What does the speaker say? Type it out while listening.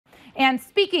And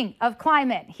speaking of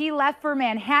climate, he left for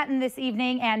Manhattan this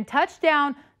evening and touched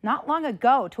down not long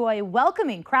ago to a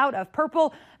welcoming crowd of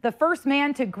purple. The first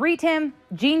man to greet him,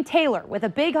 Gene Taylor, with a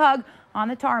big hug on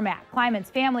the tarmac. Klieman's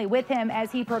family with him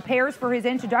as he prepares for his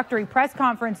introductory press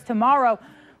conference tomorrow.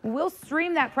 We'll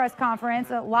stream that press conference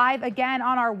live again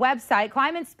on our website.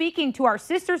 Klieman speaking to our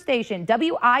sister station,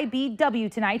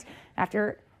 WIBW, tonight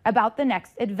about the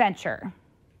next adventure.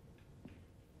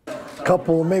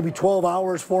 Couple, maybe 12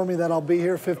 hours for me that I'll be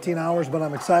here, 15 hours, but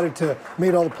I'm excited to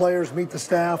meet all the players, meet the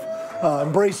staff,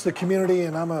 embrace the community,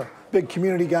 and I'm a big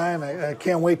community guy, and I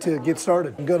can't wait to get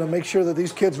started. I'm going to make sure that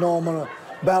these kids know I'm going to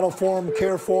battle for them,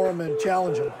 care for them, and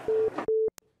challenge them.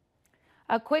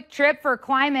 A quick trip for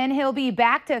Klieman. He'll be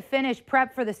back to finish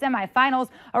prep for the semifinals.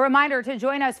 A reminder to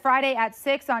join us Friday at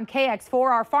 6 on KX4.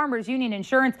 Our Farmers Union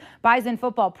Insurance Bison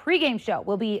football pregame show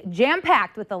will be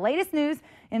jam-packed with the latest news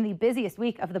in the busiest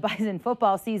week of the Bison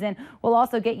football season. We'll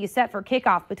also get you set for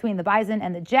kickoff between the Bison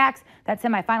and the Jacks, that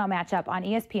semifinal matchup on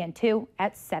ESPN2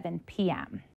 at 7 p.m.